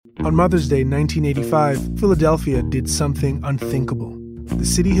On Mother's Day 1985, Philadelphia did something unthinkable. The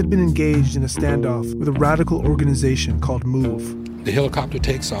city had been engaged in a standoff with a radical organization called MOVE. The helicopter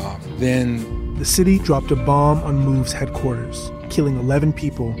takes off. Then the city dropped a bomb on MOVE's headquarters, killing 11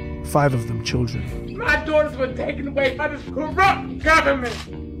 people, 5 of them children. My daughters were taken away by this corrupt government.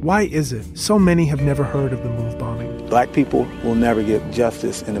 Why is it so many have never heard of the MOVE bombing? Black people will never get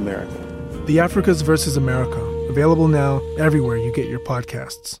justice in America. The Africas versus America, available now everywhere you get your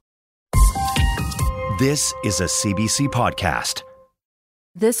podcasts. This is a CBC podcast.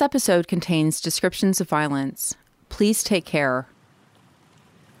 This episode contains descriptions of violence. Please take care.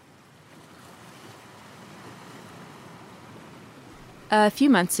 A few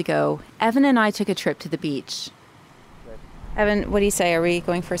months ago, Evan and I took a trip to the beach. Evan, what do you say? Are we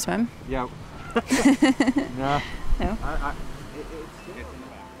going for a swim? Yeah. No. No?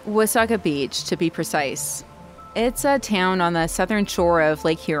 Wasaga Beach, to be precise. It's a town on the southern shore of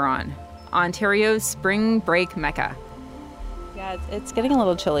Lake Huron, Ontario's spring break mecca. Yeah, it's getting a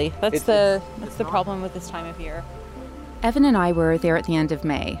little chilly. That's the problem with this time of year. Evan and I were there at the end of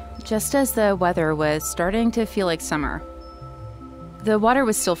May, just as the weather was starting to feel like summer. The water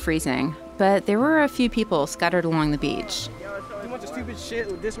was still freezing, but there were a few people scattered along the beach. You want the stupid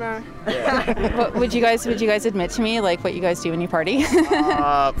shit with this man? What, would you guys admit to me, like, what you guys do when you party?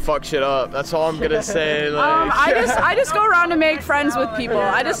 Fuck shit up. That's all I'm gonna say. Like. I just go around and make friends with people.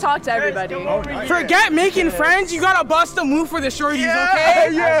 I just talk to everybody. Forget making friends. You gotta bust a move for the shorties, okay?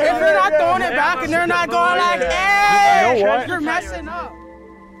 If you're not throwing it back and they're not going like, hey, you know what? You're messing up.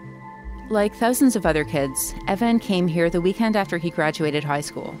 Like thousands of other kids, Evan came here the weekend after he graduated high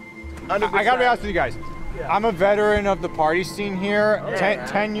school. I gotta be honest with you guys. I'm a veteran of the party scene here.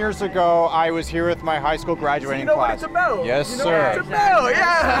 10 years ago, I was here with my high school graduating class. What it's about. Yes, you know sir. What it's about.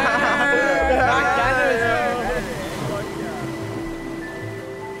 Yeah.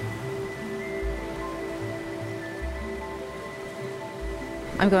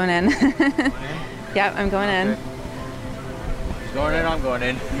 I'm going in. Yeah, I'm going in. She's going in, I'm going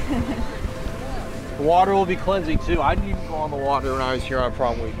in. The water will be cleansing too. I didn't even go on the water when I was here on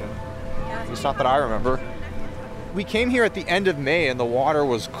prom weekend. At least not that I remember. We came here at the end of May and the water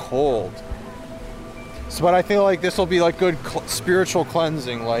was cold. So, but I feel like this will be like good spiritual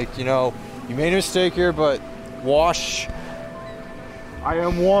cleansing. Like, you know, you made a mistake here, but wash. I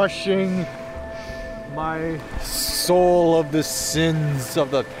am washing my soul of the sins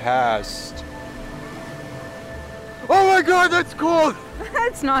of the past. Oh my God, that's cold!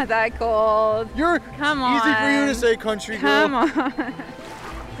 That's not that cold. Come on. Easy for you to say, country girl. Come on.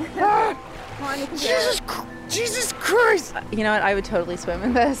 Jesus Christ! You know what? I would totally swim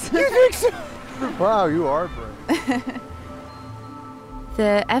in this. You think so? Wow, you are brave.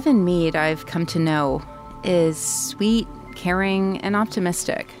 The Evan Mead I've come to know is sweet, caring, and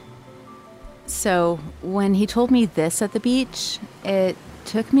optimistic. So when he told me this at the beach, it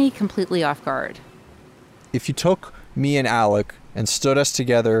took me completely off guard. If you took me and Alec and stood us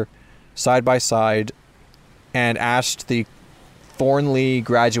together side by side and asked the Thornley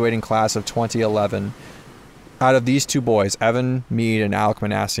graduating class of 2011, out of these two boys, Evan Mead and Alec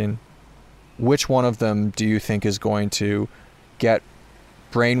Manassian, which one of them do you think is going to get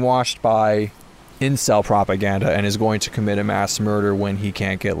brainwashed by incel propaganda and is going to commit a mass murder when he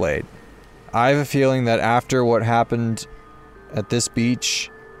can't get laid? I have a feeling that after what happened at this beach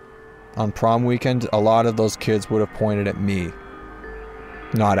on prom weekend, a lot of those kids would have pointed at me,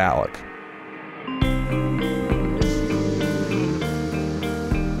 not Alec.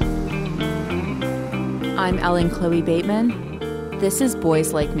 I'm Ellen Chloe Bateman. This is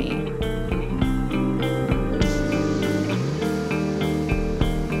Boys Like Me.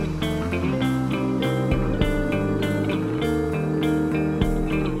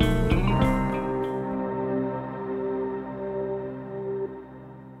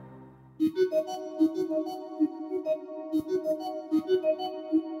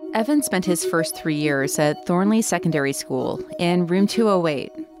 Evan spent his first 3 years at Thornley Secondary School in room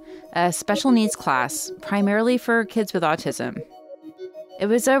 208, a special needs class primarily for kids with autism. It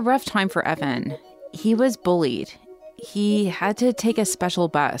was a rough time for Evan. He was bullied. He had to take a special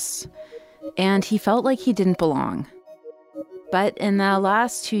bus, and he felt like he didn't belong. But in the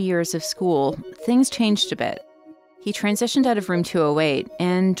last 2 years of school, things changed a bit. He transitioned out of room 208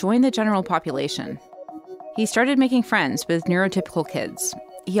 and joined the general population. He started making friends with neurotypical kids.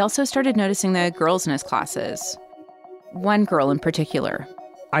 He also started noticing the girls in his classes. One girl in particular.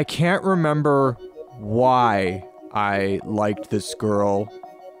 I can't remember why I liked this girl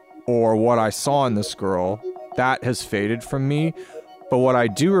or what I saw in this girl. That has faded from me. But what I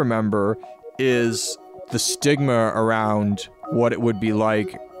do remember is the stigma around what it would be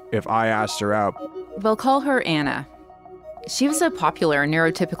like if I asked her out. We'll call her Anna. She was a popular,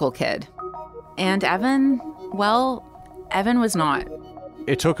 neurotypical kid. And Evan was not.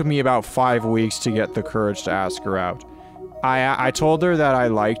 It took me about 5 weeks to get the courage to ask her out. I told her that I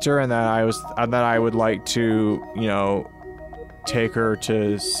liked her and that I would like to, take her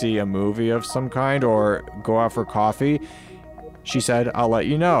to see a movie of some kind or go out for coffee. She said, "I'll let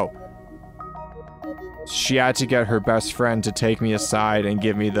you know." She had to get her best friend to take me aside and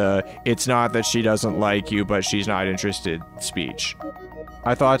give me the "it's not that she doesn't like you, but she's not interested" speech.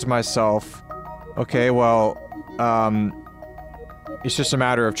 I thought to myself, okay, well, it's just a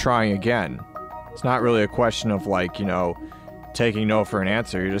matter of trying again. It's not really a question of taking no for an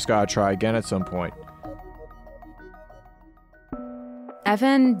answer. You just gotta try again at some point.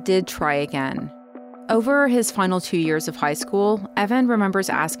 Evan did try again. Over his final 2 years of high school, Evan remembers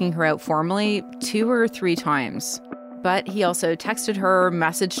asking her out formally 2 or 3 times. But he also texted her,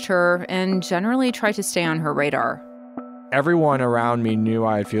 messaged her, and generally tried to stay on her radar. Everyone around me knew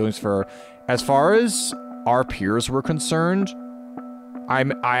I had feelings for her. As far as our peers were concerned,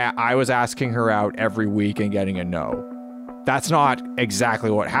 I was asking her out every week and getting a no. That's not exactly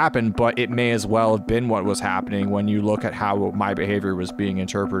what happened, but it may as well have been what was happening when you look at how my behavior was being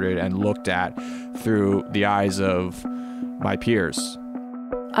interpreted and looked at through the eyes of my peers.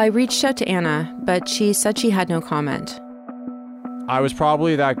 I reached out to Anna, but she said she had no comment. I was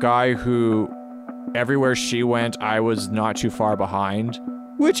probably that guy who, everywhere she went, I was not too far behind,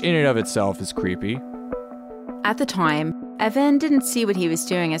 which in and of itself is creepy. At the time, Evan didn't see what he was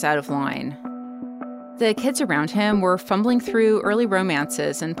doing as out of line. The kids around him were fumbling through early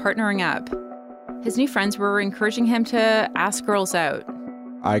romances and partnering up. His new friends were encouraging him to ask girls out.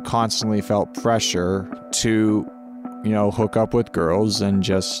 I constantly felt pressure to, hook up with girls and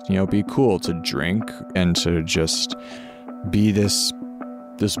just, be cool, to drink and to just be this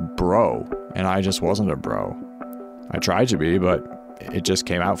bro. And I just wasn't a bro. I tried to be, but it just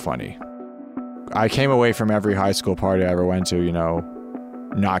came out funny. I came away from every high school party I ever went to,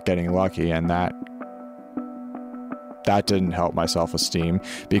 not getting lucky, and that didn't help my self-esteem,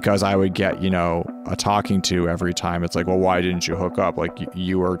 because I would get, a talking to every time. It's like, well, why didn't you hook up? Like,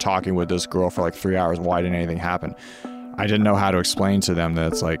 you were talking with this girl for 3 hours. Why didn't anything happen? I didn't know how to explain to them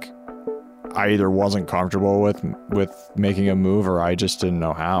that it's like, I either wasn't comfortable with making a move, or I just didn't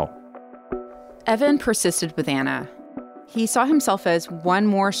know how. Evan persisted with Anna. He saw himself as one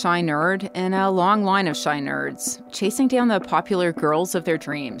more shy nerd in a long line of shy nerds, chasing down the popular girls of their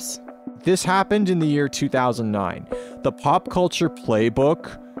dreams. This happened in the year 2009. The pop culture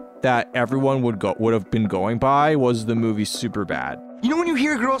playbook that everyone would have been going by was the movie Superbad. You know when you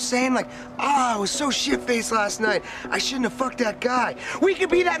hear girls saying I was so shit-faced last night, I shouldn't have fucked that guy. We could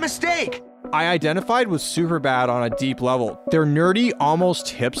be that mistake. I identified with Superbad on a deep level. They're nerdy, almost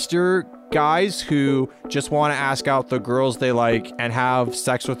hipster guys who just want to ask out the girls they like and have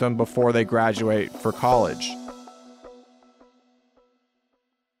sex with them before they graduate for college.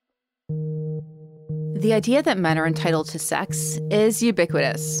 The idea that men are entitled to sex is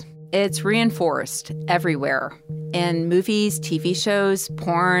ubiquitous. It's reinforced everywhere. In movies, TV shows,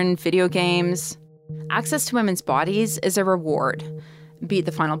 porn, video games. Access to women's bodies is a reward. Beat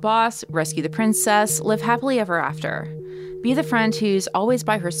the final boss, rescue the princess, live happily ever after. Be the friend who's always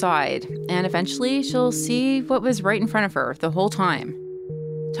by her side, and eventually she'll see what was right in front of her the whole time.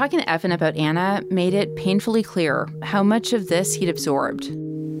 Talking to Evan about Anna made it painfully clear how much of this he'd absorbed.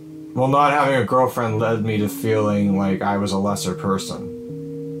 Well, not having a girlfriend led me to feeling like I was a lesser person.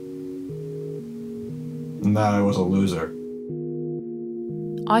 And that I was a loser.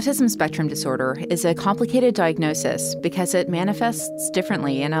 Autism spectrum disorder is a complicated diagnosis because it manifests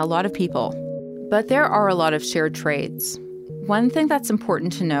differently in a lot of people. But there are a lot of shared traits. One thing that's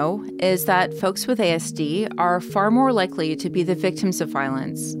important to know is that folks with ASD are far more likely to be the victims of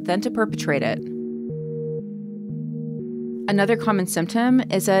violence than to perpetrate it. Another common symptom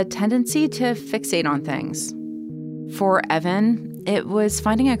is a tendency to fixate on things. For Evan, it was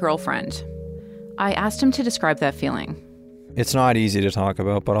finding a girlfriend. I asked him to describe that feeling. It's not easy to talk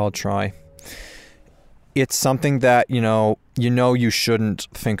about, but I'll try. It's something that, you shouldn't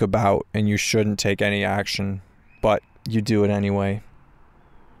think about and you shouldn't take any action, but you do it anyway.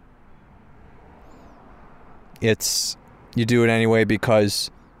 You do it anyway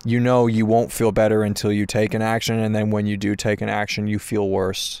because you won't feel better until you take an action, and then when you do take an action, you feel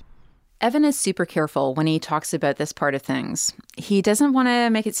worse. Evan is super careful when he talks about this part of things. He doesn't want to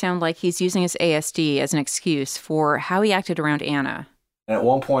make it sound like he's using his ASD as an excuse for how he acted around Anna. At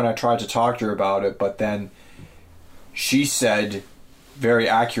one point, I tried to talk to her about it, but then she said very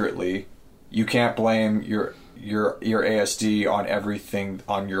accurately, you can't blame your ASD on everything,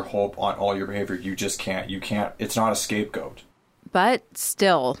 on your hope, on all your behavior. You just can't. You can't. It's not a scapegoat. But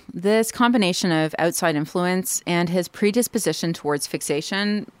still, this combination of outside influence and his predisposition towards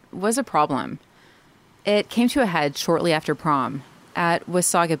fixation was a problem. It came to a head shortly after prom at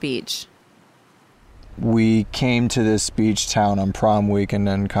Wasaga Beach. We came to this beach town on prom week and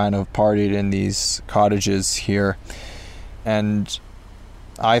then kind of partied in these cottages here. And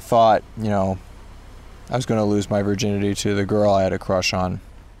I thought, I was going to lose my virginity to the girl I had a crush on.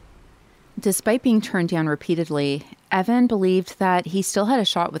 Despite being turned down repeatedly, Evan believed that he still had a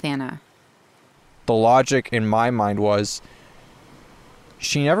shot with Anna. The logic in my mind was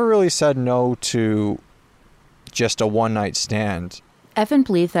she never really said no to just a one-night stand. Evan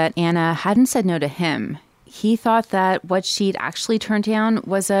believed that Anna hadn't said no to him. He thought that what she'd actually turned down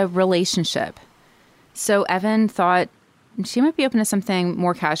was a relationship. So Evan thought she might be open to something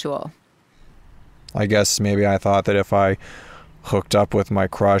more casual. I guess maybe I thought that if I hooked up with my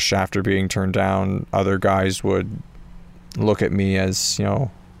crush after being turned down, other guys would look at me as,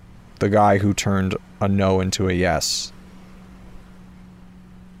 the guy who turned a no into a yes.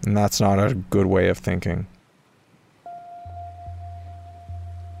 And that's not a good way of thinking.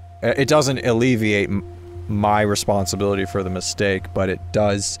 It doesn't alleviate my responsibility for the mistake, but it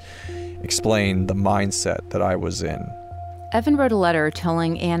does explain the mindset that I was in. Evan wrote a letter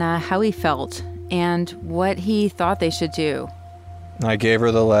telling Anna how he felt and what he thought they should do. I gave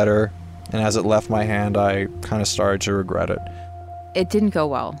her the letter, and as it left my hand, I kind of started to regret it. It didn't go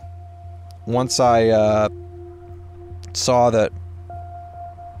well. Once I saw that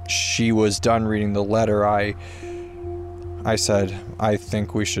she was done reading the letter, I said, I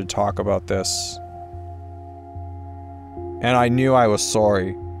think we should talk about this. And I knew I was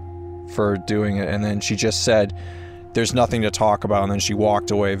sorry for doing it. And then she just said, there's nothing to talk about. And then she walked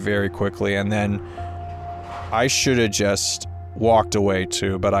away very quickly. And then I should have just walked away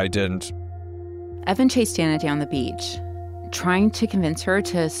too, but I didn't. Evan chased Anna down the beach, trying to convince her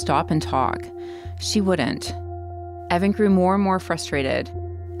to stop and talk. She wouldn't. Evan grew more and more frustrated.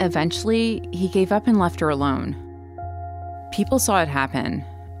 Eventually, he gave up and left her alone. People saw it happen.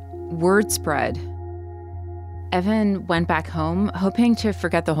 Word spread. Evan went back home, hoping to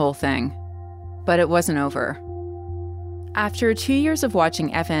forget the whole thing. But it wasn't over. After 2 years of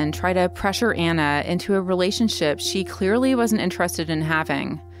watching Evan try to pressure Anna into a relationship she clearly wasn't interested in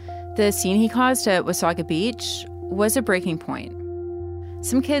having, the scene he caused at Wasaga Beach was a breaking point.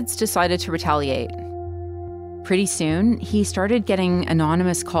 Some kids decided to retaliate. Pretty soon, he started getting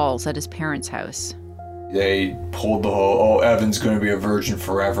anonymous calls at his parents' house. They pulled the whole, Evan's going to be a virgin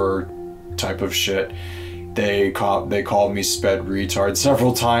forever type of shit. They called me sped retard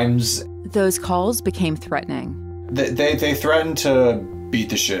several times. Those calls became threatening. They threatened to beat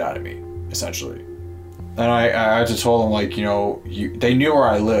the shit out of me, essentially. And I had to tell them, they knew where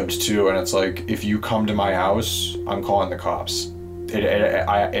I lived too, and it's like, if you come to my house, I'm calling the cops.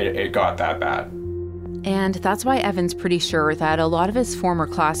 It got that bad. And that's why Evan's pretty sure that a lot of his former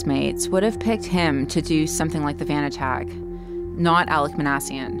classmates would have picked him to do something like the van attack, not Alec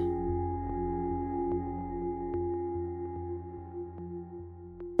Manassian.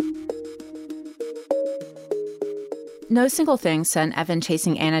 No single thing sent Evan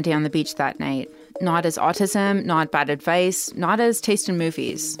chasing Anna down the beach that night. Not as autism, not bad advice, not as taste in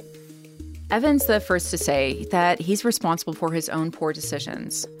movies. Evan's the first to say that he's responsible for his own poor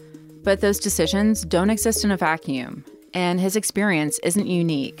decisions. But those decisions don't exist in a vacuum, and his experience isn't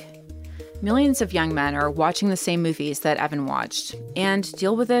unique. Millions of young men are watching the same movies that Evan watched, and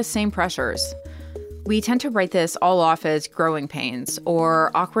deal with the same pressures. We tend to write this all off as growing pains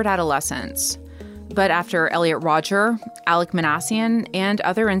or awkward adolescence. But after Elliot Rodger, Alec Manassian, and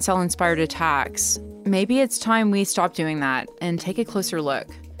other incel-inspired attacks, maybe it's time we stop doing that and take a closer look.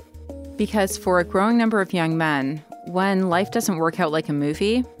 Because for a growing number of young men, when life doesn't work out like a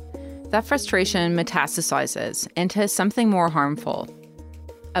movie, that frustration metastasizes into something more harmful.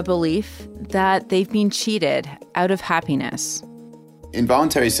 A belief that they've been cheated out of happiness.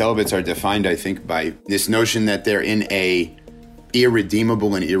 Involuntary celibates are defined, I think, by this notion that they're in a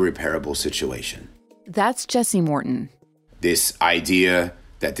irredeemable and irreparable situation. That's Jesse Morton. This idea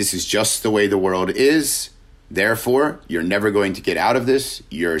that this is just the way the world is, therefore, you're never going to get out of this,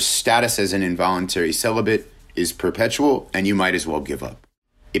 your status as an involuntary celibate is perpetual, and you might as well give up.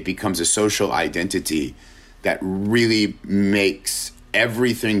 It becomes a social identity that really makes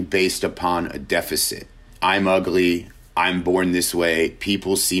everything based upon a deficit. I'm ugly, I'm born this way,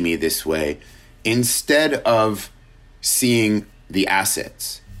 people see me this way, instead of seeing the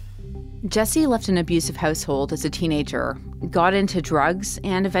assets. Jesse left an abusive household as a teenager, got into drugs,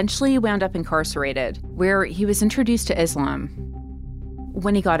 and eventually wound up incarcerated, where he was introduced to Islam.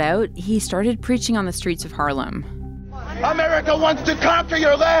 When he got out, he started preaching on the streets of Harlem. America wants to conquer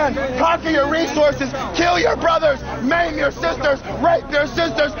your land, conquer your resources, kill your brothers, maim your sisters, rape your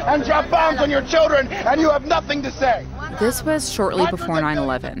sisters, and drop bombs on your children, and you have nothing to say. This was shortly before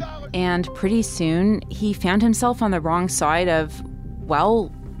 9/11, and pretty soon he found himself on the wrong side of,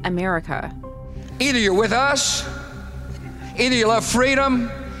 well, America. Either you're with us, either you love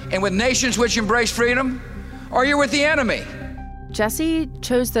freedom and with nations which embrace freedom, or you're with the enemy. Jesse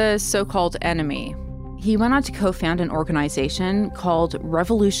chose the so-called enemy. He went on to co-found an organization called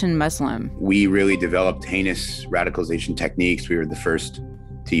Revolution Muslim. We really developed heinous radicalization techniques. We were the first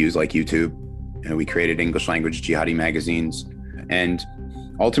to use YouTube. And we created English language jihadi magazines. And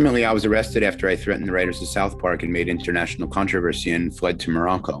ultimately, I was arrested after I threatened the writers of South Park and made international controversy and fled to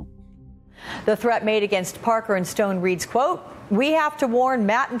Morocco. The threat made against Parker and Stone reads, quote, "We have to warn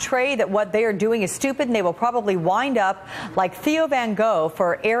Matt and Trey that what they are doing is stupid and they will probably wind up like Theo Van Gogh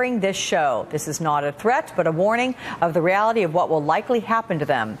for airing this show. This is not a threat, but a warning of the reality of what will likely happen to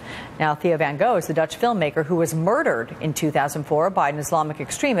them." Now, Theo Van Gogh is the Dutch filmmaker who was murdered in 2004 by an Islamic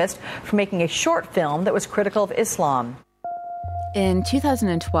extremist for making a short film that was critical of Islam. In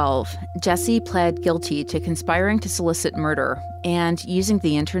 2012, Jesse pled guilty to conspiring to solicit murder and using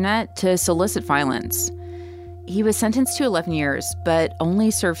the internet to solicit violence. He was sentenced to 11 years, but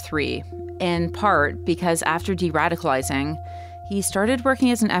only served 3, in part because after de-radicalizing, he started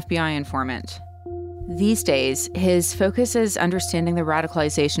working as an FBI informant. These days, his focus is understanding the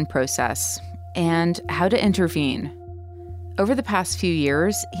radicalization process and how to intervene. Over the past few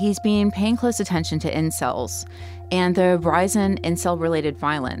years, he's been paying close attention to incels and the rise in incel-related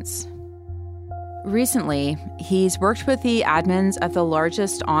violence. Recently, he's worked with the admins of the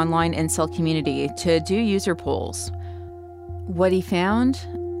largest online incel community to do user polls. What he found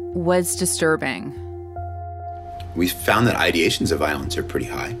was disturbing. We found that ideations of violence are pretty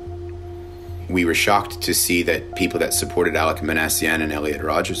high. We were shocked to see that people that supported Alec Manassian and Elliot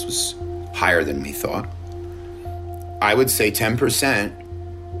Rodgers was higher than we thought. I would say 10%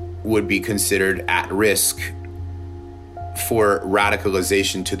 would be considered at risk for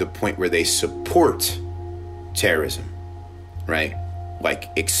radicalization to the point where they support terrorism, right? Like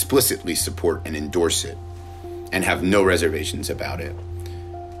explicitly support and endorse it and have no reservations about it.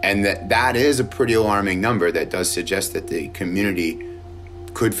 And that is a pretty alarming number that does suggest that the community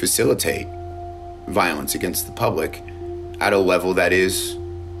could facilitate violence against the public at a level that is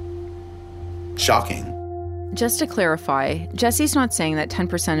shocking. Just to clarify, Jesse's not saying that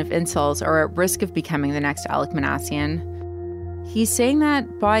 10% of incels are at risk of becoming the next Alec Manassian. He's saying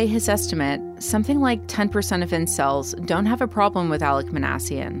that, by his estimate, something like 10% of incels don't have a problem with Alec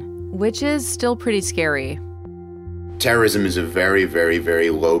Manassian, which is still pretty scary. Terrorism is a very, very, very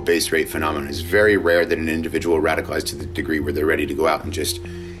low base rate phenomenon. It's very rare that an individual radicalized to the degree where they're ready to go out and just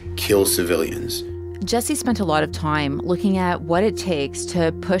kill civilians. Jesse spent a lot of time looking at what it takes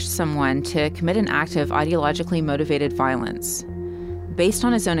to push someone to commit an act of ideologically motivated violence. Based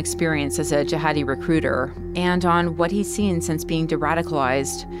on his own experience as a jihadi recruiter and on what he's seen since being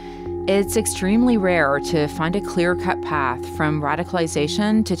de-radicalized, it's extremely rare to find a clear-cut path from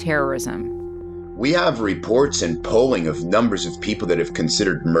radicalization to terrorism. We have reports and polling of numbers of people that have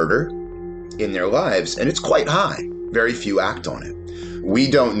considered murder in their lives, and it's quite high. Very few act on it.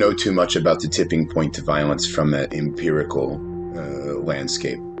 We don't know too much about the tipping point to violence from an empirical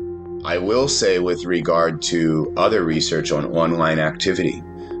landscape. I will say, with regard to other research on online activity,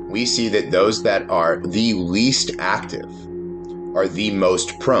 we see that those that are the least active are the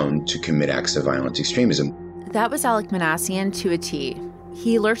most prone to commit acts of violent extremism. That was Alec Manassian to a T.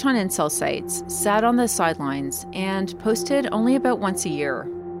 He lurked on incel sites, sat on the sidelines, and posted only about once a year.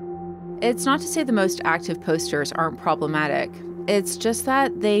 It's not to say the most active posters aren't problematic. It's just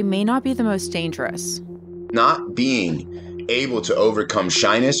that they may not be the most dangerous. Not being able to overcome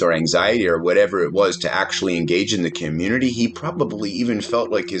shyness or anxiety or whatever it was to actually engage in the community, he probably even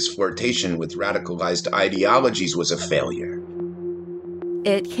felt like his flirtation with radicalized ideologies was a failure.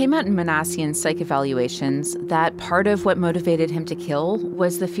 It came out in Manassian's psych evaluations that part of what motivated him to kill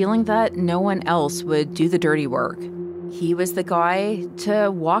was the feeling that no one else would do the dirty work. He was the guy to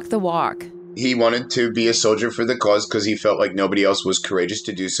walk the walk. He wanted to be a soldier for the cause because he felt like nobody else was courageous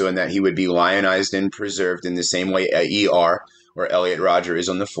to do so, and that he would be lionized and preserved in the same way ER or Elliot Rodger is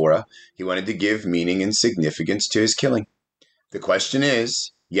on the fora. He wanted to give meaning and significance to his killing. The question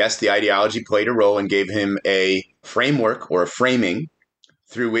is, yes, the ideology played a role and gave him a framework or a framing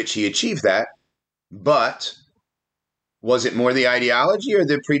through which he achieved that, but Was it more the ideology or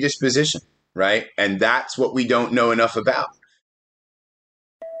the predisposition, right? And that's what we don't know enough about.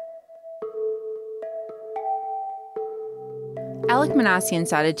 Alec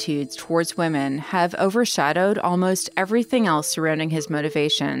Manassian's attitudes towards women have overshadowed almost everything else surrounding his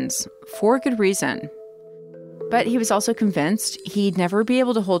motivations, for good reason. But he was also convinced he'd never be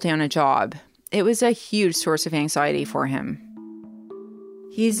able to hold down a job. It was a huge source of anxiety for him.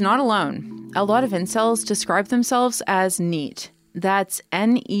 He's not alone. A lot of incels describe themselves as NEET. That's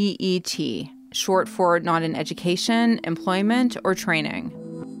N-E-E-T, short for not in education, employment, or training.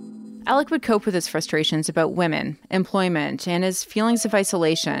 Alec would cope with his frustrations about women, employment, and his feelings of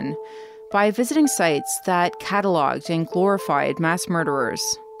isolation by visiting sites that cataloged and glorified mass murderers.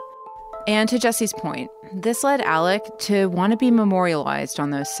 And to Jesse's point, this led Alec to want to be memorialized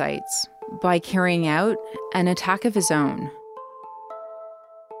on those sites by carrying out an attack of his own.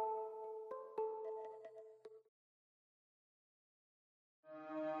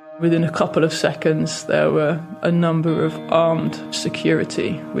 Within a couple of seconds, there were a number of armed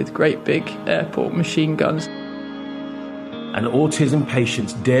security with great big airport machine guns. An autism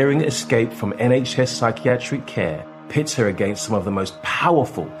patient's daring escape from NHS psychiatric care pits her against some of the most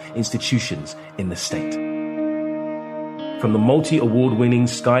powerful institutions in the state. From the multi-award-winning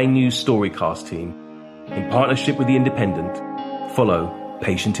Sky News Storycast team, in partnership with The Independent, follow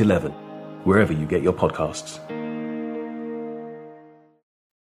Patient 11, wherever you get your podcasts.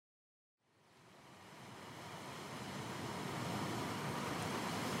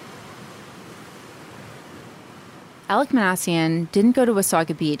 Alec Manassian didn't go to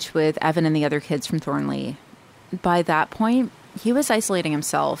Wasaga Beach with Evan and the other kids from Thornley. By that point, he was isolating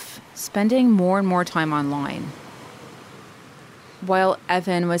himself, spending more and more time online. While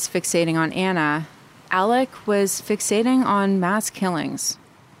Evan was fixating on Anna, Alec was fixating on mass killings.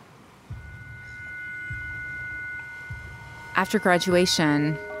 After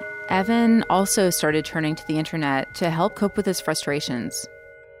graduation, Evan also started turning to the internet to help cope with his frustrations.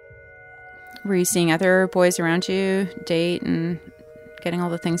 Were you seeing other boys around you date and getting all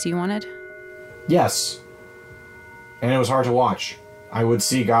the things you wanted? Yes. And it was hard to watch. I would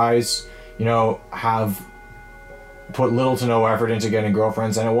see guys, have put little to no effort into getting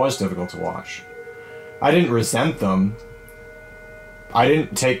girlfriends, and it was difficult to watch. I didn't resent them. I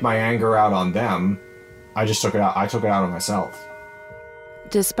didn't take my anger out on them. I took it out on myself.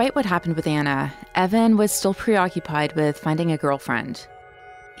 Despite what happened with Anna, Evan was still preoccupied with finding a girlfriend.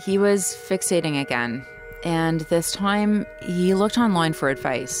 He was fixating again, and this time he looked online for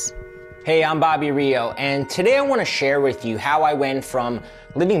advice. Hey, I'm Bobby Rio, and today I want to share with you how I went from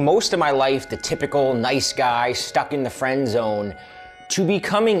living most of my life the typical nice guy stuck in the friend zone to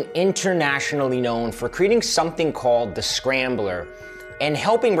becoming internationally known for creating something called the Scrambler and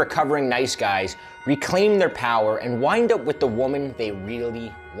helping recovering nice guys reclaim their power and wind up with the woman they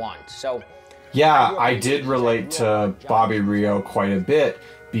really want. So, yeah, I did relate to Bobby Rio quite a bit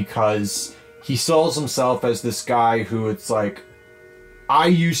because he sells himself as this guy who it's like, I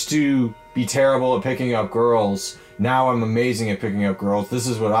used to be terrible at picking up girls. Now I'm amazing at picking up girls. This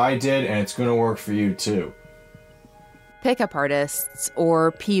is what I did, and it's going to work for you too. Pickup artists,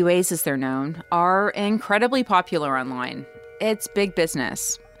 or PUAs as they're known, are incredibly popular online. It's big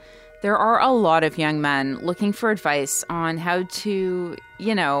business. There are a lot of young men looking for advice on how to,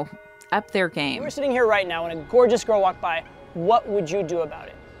 up their game. We're sitting here right now and a gorgeous girl walked by. What would you do about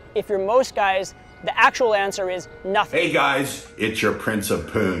it? If you're most guys, the actual answer is nothing. Hey guys, it's your Prince of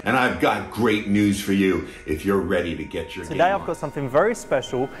Poon, and I've got great news for you if you're ready to get your Today I've got something very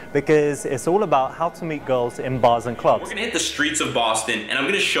special because it's all about how to meet girls in bars and clubs. We're gonna hit the streets of Boston, and I'm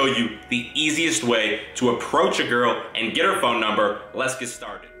gonna show you the easiest way to approach a girl and get her phone number. Let's get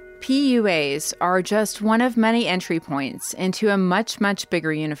started. PUAs are just one of many entry points into a much, much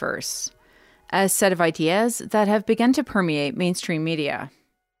bigger universe. A set of ideas that have begun to permeate mainstream media.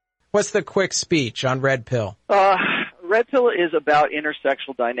 What's the quick speech on Red Pill? Red Pill is about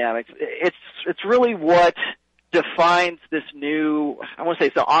intersexual dynamics. It's really what defines this new, I want to say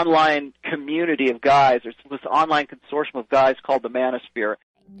it's the online community of guys. There's this online consortium of guys called the Manosphere.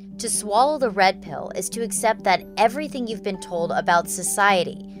 To swallow the red pill is to accept that everything you've been told about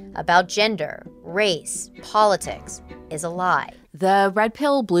society, about gender, race, politics, is a lie. The red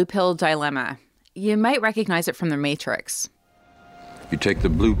pill, blue pill dilemma. You might recognize it from The Matrix. You take the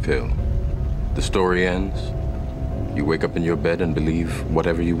blue pill, the story ends. You wake up in your bed and believe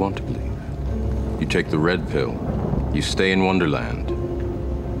whatever you want to believe. You take the red pill, you stay in Wonderland,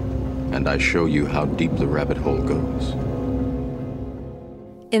 and I show you how deep the rabbit hole goes.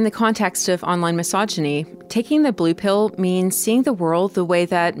 In the context of online misogyny, taking the blue pill means seeing the world the way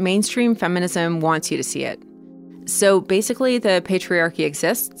that mainstream feminism wants you to see it. So basically, the patriarchy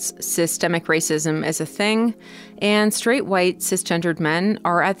exists, systemic racism is a thing, and straight white cisgendered men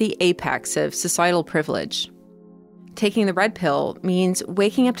are at the apex of societal privilege. Taking the red pill means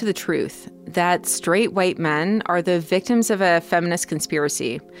waking up to the truth that straight white men are the victims of a feminist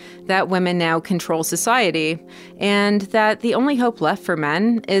conspiracy, that women now control society, and that the only hope left for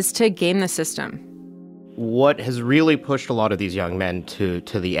men is to game the system. What has really pushed a lot of these young men to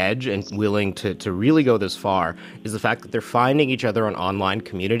the edge and willing to really go this far is the fact that they're finding each other on online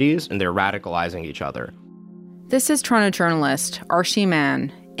communities and they're radicalizing each other. This is Toronto journalist Archie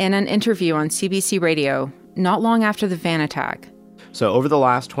Mann in an interview on CBC Radio not long after the van attack. So over the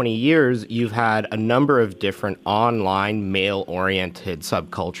last 20 years, you've had a number of different online male-oriented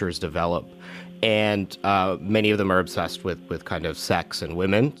subcultures develop, and many of them are obsessed with kind of sex and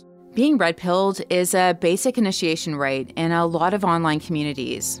women. Being red-pilled is a basic initiation rite in a lot of online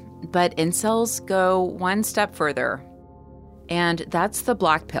communities, but incels go one step further, and that's the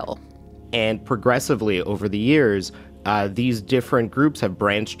black pill. And progressively over the years, these different groups have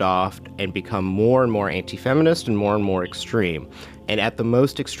branched off and become more and more anti-feminist and more extreme. And at the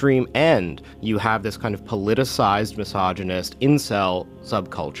most extreme end, you have this kind of politicized, misogynist incel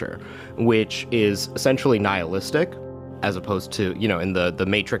subculture, which is essentially nihilistic, as opposed to, in the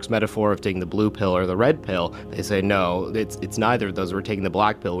Matrix metaphor of taking the blue pill or the red pill. They say, no, it's neither of those. We're taking the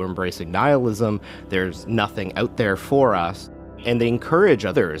black pill. We're embracing nihilism. There's nothing out there for us. And they encourage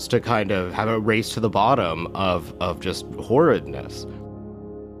others to kind of have a race to the bottom of just horridness.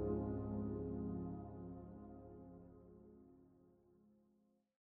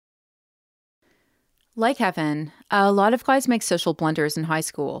 Like Evan, a lot of guys make social blunders in high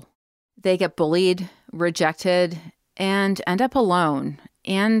school. They get bullied, rejected, and end up alone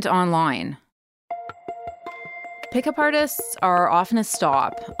and online. Pickup artists are often a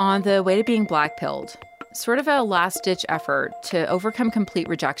stop on the way to being black-pilled, sort of a last-ditch effort to overcome complete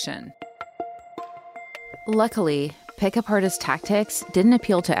rejection. Luckily, pickup artist tactics didn't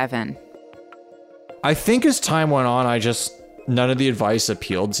appeal to Evan. I think as time went on, none of the advice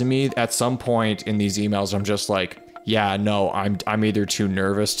appealed to me. At some point in these emails, I'm just like, yeah, no, I'm either too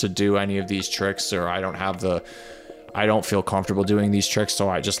nervous to do any of these tricks, or I don't feel comfortable doing these tricks, so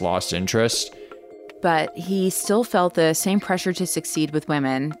I just lost interest. But he still felt the same pressure to succeed with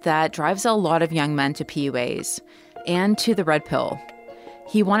women that drives a lot of young men to PUAs and to the red pill.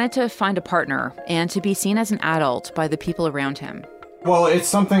 He wanted to find a partner and to be seen as an adult by the people around him. Well, it's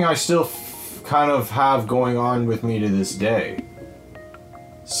something I still kind of have going on with me to this day.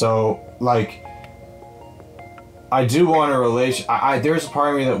 So, I do want a relation. There's a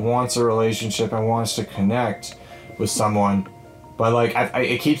part of me that wants a relationship and wants to connect with someone, but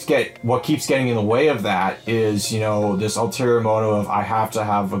what keeps getting in the way of that is, this ulterior motive of I have to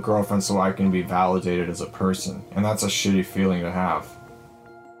have a girlfriend so I can be validated as a person, and that's a shitty feeling to have.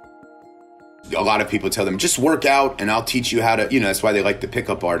 A lot of people tell them, just work out and I'll teach you how to, that's why they like the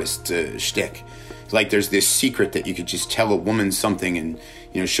pickup artist shtick. It's like there's this secret that you could just tell a woman something and,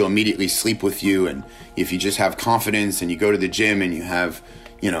 she'll immediately sleep with you. And if you just have confidence and you go to the gym and you have,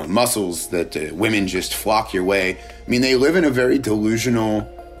 muscles that women just flock your way. I mean, they live in a very delusional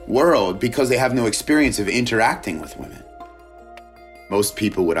world because they have no experience of interacting with women. Most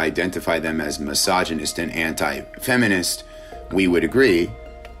people would identify them as misogynist and anti-feminist. We would agree.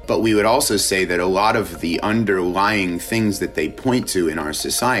 But we would also say that a lot of the underlying things that they point to in our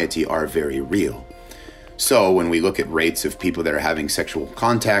society are very real. So when we look at rates of people that are having sexual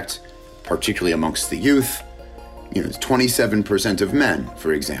contact, particularly amongst the youth, 27% of men,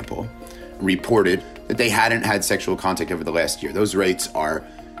 for example, reported that they hadn't had sexual contact over the last year. Those rates are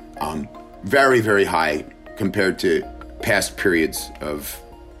very, very high compared to past periods of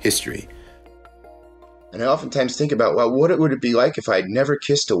history. And I oftentimes think about, what would it be like if I had never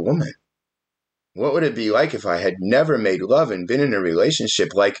kissed a woman? What would it be like if I had never made love and been in a relationship?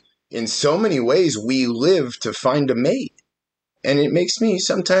 In so many ways, we live to find a mate. And it makes me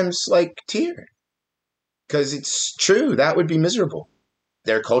sometimes, tear. Because it's true, that would be miserable.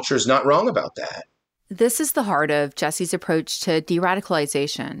 Their culture is not wrong about that. This is the heart of Jesse's approach to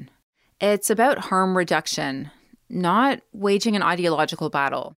de-radicalization. It's about harm reduction, not waging an ideological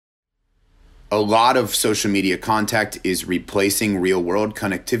battle. A lot of social media contact is replacing real-world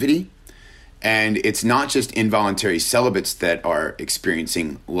connectivity. And it's not just involuntary celibates that are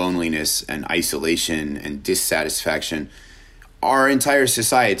experiencing loneliness and isolation and dissatisfaction. Our entire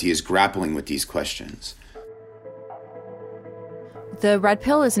society is grappling with these questions. The red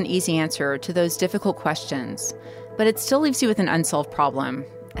pill is an easy answer to those difficult questions, but it still leaves you with an unsolved problem.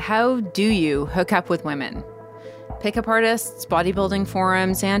 How do you hook up with women? Pickup artists, bodybuilding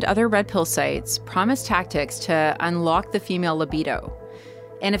forums, and other red pill sites promise tactics to unlock the female libido.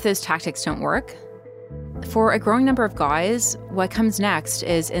 And if those tactics don't work, for a growing number of guys, what comes next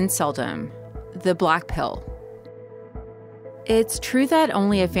is inceldom, the black pill. It's true that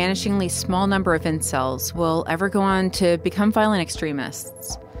only a vanishingly small number of incels will ever go on to become violent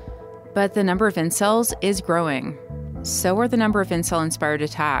extremists. But the number of incels is growing. So are the number of incel-inspired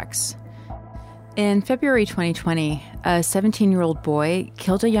attacks. In February 2020, a 17-year-old boy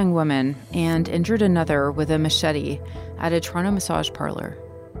killed a young woman and injured another with a machete at a Toronto massage parlor.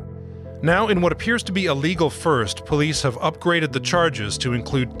 Now, in what appears to be a legal first, police have upgraded the charges to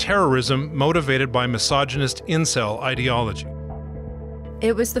include terrorism motivated by misogynist incel ideology.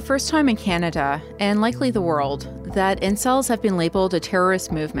 It was the first time in Canada, and likely the world, that incels have been labeled a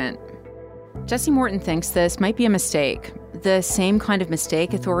terrorist movement. Jesse Morton thinks this might be a mistake, the same kind of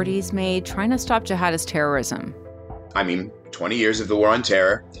mistake authorities made trying to stop jihadist terrorism. I mean, 20 years of the war on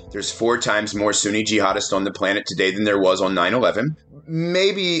terror. There's 4 times more Sunni jihadists on the planet today than there was on 9/11.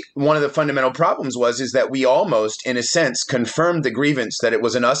 Maybe one of the fundamental problems is that we almost, in a sense, confirmed the grievance that it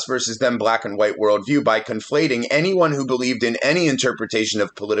was an us versus them black and white worldview by conflating anyone who believed in any interpretation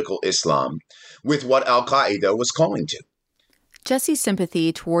of political Islam with what Al-Qaeda was calling to. Jesse's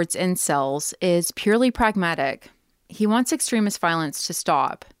sympathy towards incels is purely pragmatic. He wants extremist violence to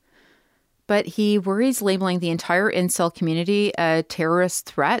stop. But he worries labeling the entire incel community a terrorist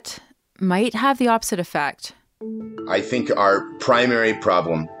threat might have the opposite effect. I think our primary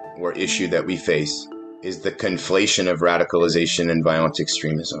problem or issue that we face is the conflation of radicalization and violent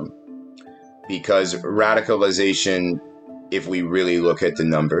extremism. Because radicalization, if we really look at the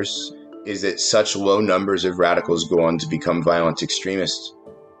numbers, is that such low numbers of radicals go on to become violent extremists.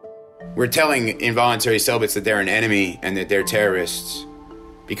 We're telling involuntary celibates that they're an enemy and that they're terrorists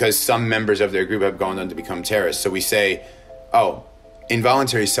because some members of their group have gone on to become terrorists. So we say, oh,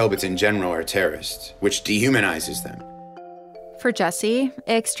 involuntary celibates in general are terrorists, which dehumanizes them. For Jesse,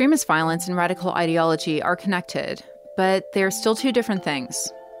 extremist violence and radical ideology are connected, but they're still 2 different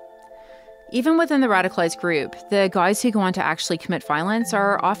things. Even within the radicalized group, the guys who go on to actually commit violence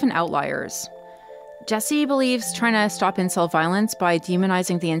are often outliers. Jesse believes trying to stop incel violence by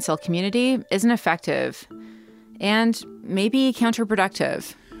demonizing the incel community isn't effective and maybe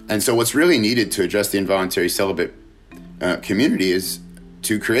counterproductive. And so what's really needed to address the involuntary celibate community is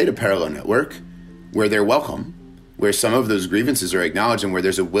to create a parallel network where they're welcome, where some of those grievances are acknowledged, and where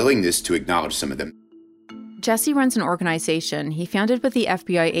there's a willingness to acknowledge some of them. Jesse runs an organization he founded with the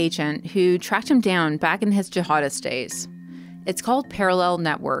FBI agent who tracked him down back in his jihadist days. It's called Parallel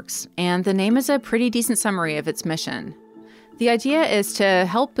Networks, and the name is a pretty decent summary of its mission. The idea is to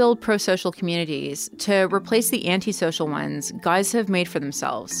help build pro-social communities to replace the antisocial ones guys have made for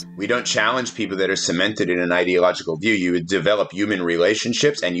themselves. We don't challenge people that are cemented in an ideological view. You develop human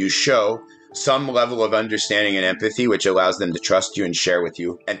relationships and you show some level of understanding and empathy, which allows them to trust you and share with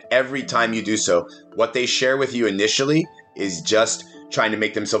you. And every time you do so, what they share with you initially is just trying to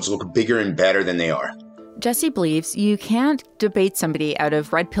make themselves look bigger and better than they are. Jesse believes you can't debate somebody out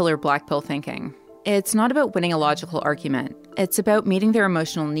of red pill or black pill thinking. It's not about winning a logical argument. It's about meeting their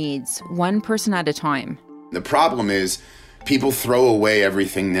emotional needs, one person at a time. The problem is people throw away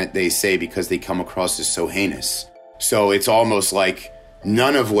everything that they say because they come across as so heinous. So it's almost like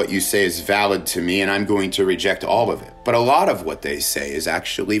none of what you say is valid to me, and I'm going to reject all of it. But a lot of what they say is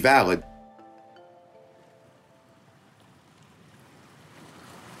actually valid.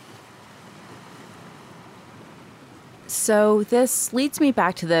 So this leads me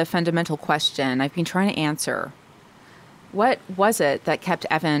back to the fundamental question I've been trying to answer. What was it that kept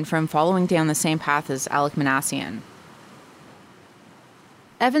Evan from following down the same path as Alec Manassian?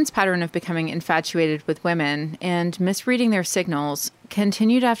 Evan's pattern of becoming infatuated with women and misreading their signals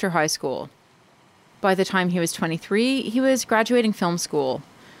continued after high school. By the time he was 23, he was graduating film school,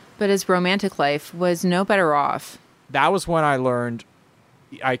 but his romantic life was no better off. That was when I learned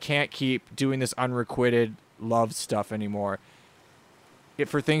I can't keep doing this unrequited love stuff anymore.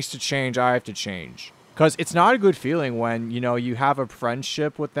 For things to change, I have to change. Because it's not a good feeling when, you have a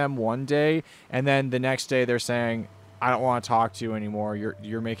friendship with them one day, and then the next day they're saying, I don't want to talk to you anymore.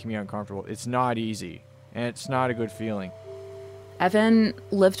 You're making me uncomfortable. It's not easy, and it's not a good feeling. Evan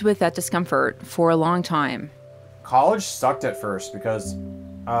lived with that discomfort for a long time. College sucked at first because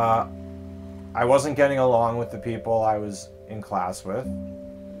I wasn't getting along with the people I was in class with.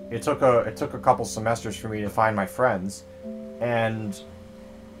 It took a couple semesters for me to find my friends, and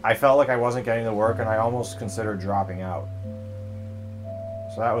I felt like I wasn't getting the work, and I almost considered dropping out.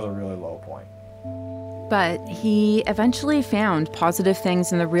 So that was a really low point. But he eventually found positive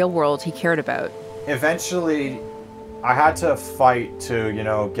things in the real world he cared about. Eventually, I had to fight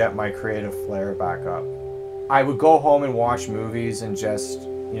to, get my creative flair back up. I would go home and watch movies and just,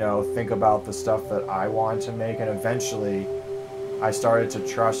 think about the stuff that I wanted to make, and eventually I started to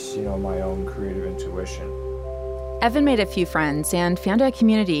trust, my own creative intuition. Evan made a few friends and found a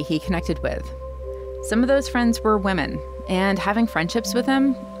community he connected with. Some of those friends were women, and having friendships with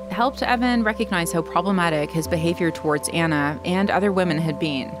them helped Evan recognize how problematic his behavior towards Anna and other women had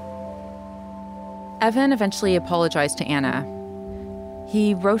been. Evan eventually apologized to Anna.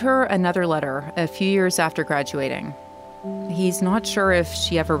 He wrote her another letter a few years after graduating. He's not sure if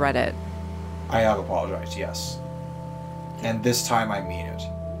she ever read it. I have apologized, yes. And this time I mean it.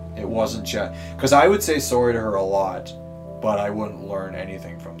 It wasn't just... Because I would say sorry to her a lot, but I wouldn't learn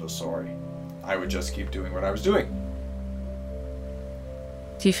anything from the sorry. I would just keep doing what I was doing.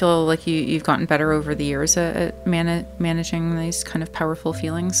 Do you feel like you've gotten better over the years at managing these kind of powerful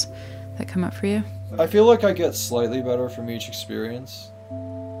feelings that come up for you? I feel like I get slightly better from each experience.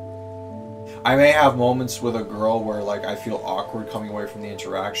 I may have moments with a girl where I feel awkward coming away from the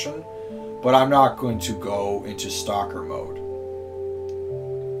interaction, but I'm not going to go into stalker mode,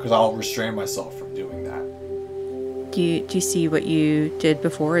 because I'll restrain myself from doing that. Do you see what you did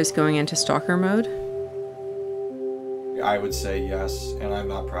before as going into stalker mode? I would say yes, and I'm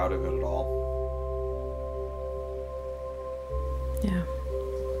not proud of it at all. Yeah.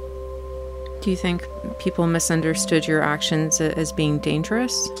 Do you think people misunderstood your actions as being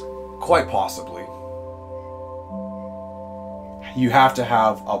dangerous? Quite possibly. You have to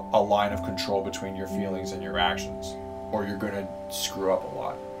have a line of control between your feelings and your actions, or you're going to screw up a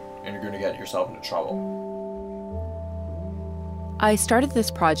lot, and you're going to get yourself into trouble. I started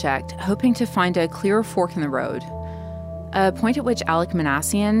this project hoping to find a clearer fork in the road, a point at which Alec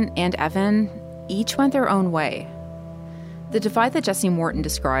Manassian and Evan each went their own way. The divide that Jesse Morton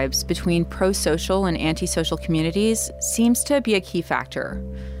describes between pro-social and anti-social communities seems to be a key factor,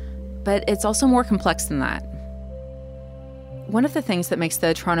 but it's also more complex than that. One of the things that makes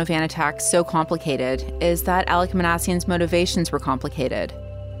the Toronto van attack so complicated is that Alec Manassian's motivations were complicated.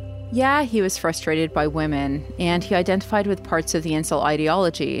 Yeah, he was frustrated by women, and he identified with parts of the incel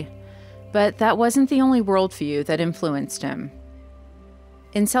ideology, but that wasn't the only worldview that influenced him.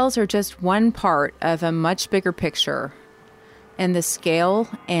 Incels are just one part of a much bigger picture, and the scale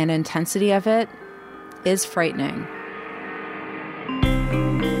and intensity of it is frightening.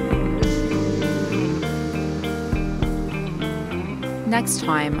 Next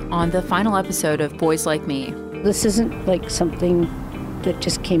time on the final episode of Boys Like Me. This isn't like something that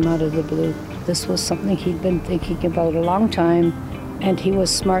just came out of the blue. This was something he'd been thinking about a long time, and he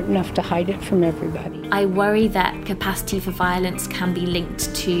was smart enough to hide it from everybody. I worry that capacity for violence can be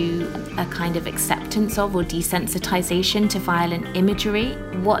linked to a kind of acceptance of or desensitization to violent imagery.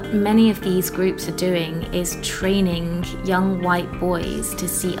 What many of these groups are doing is training young white boys to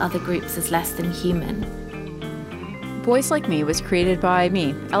see other groups as less than human. Boys Like Me was created by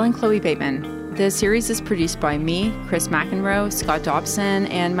me, Ellen Chloe Bateman. The series is produced by me, Chris McEnroe, Scott Dobson,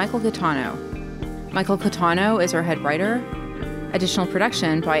 and Michael Catano. Michael Catano is our head writer. Additional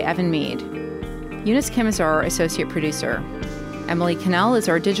production by Evan Mead. Eunice Kim is our associate producer. Emily Cannell is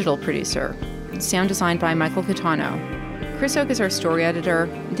our digital producer. Sound designed by Michael Catano. Chris Oak is our story editor.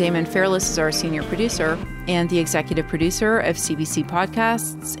 Damon Fairless is our senior producer. And the executive producer of CBC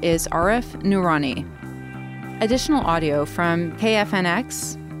Podcasts is Arif Noorani. Additional audio from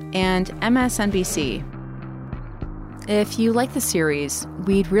KFNX and MSNBC. If you like the series,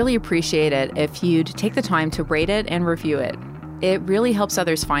 we'd really appreciate it if you'd take the time to rate it and review it. It really helps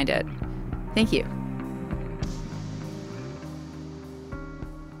others find it. Thank you.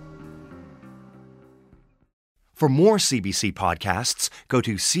 For more CBC podcasts, go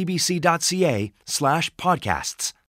to cbc.ca/podcasts.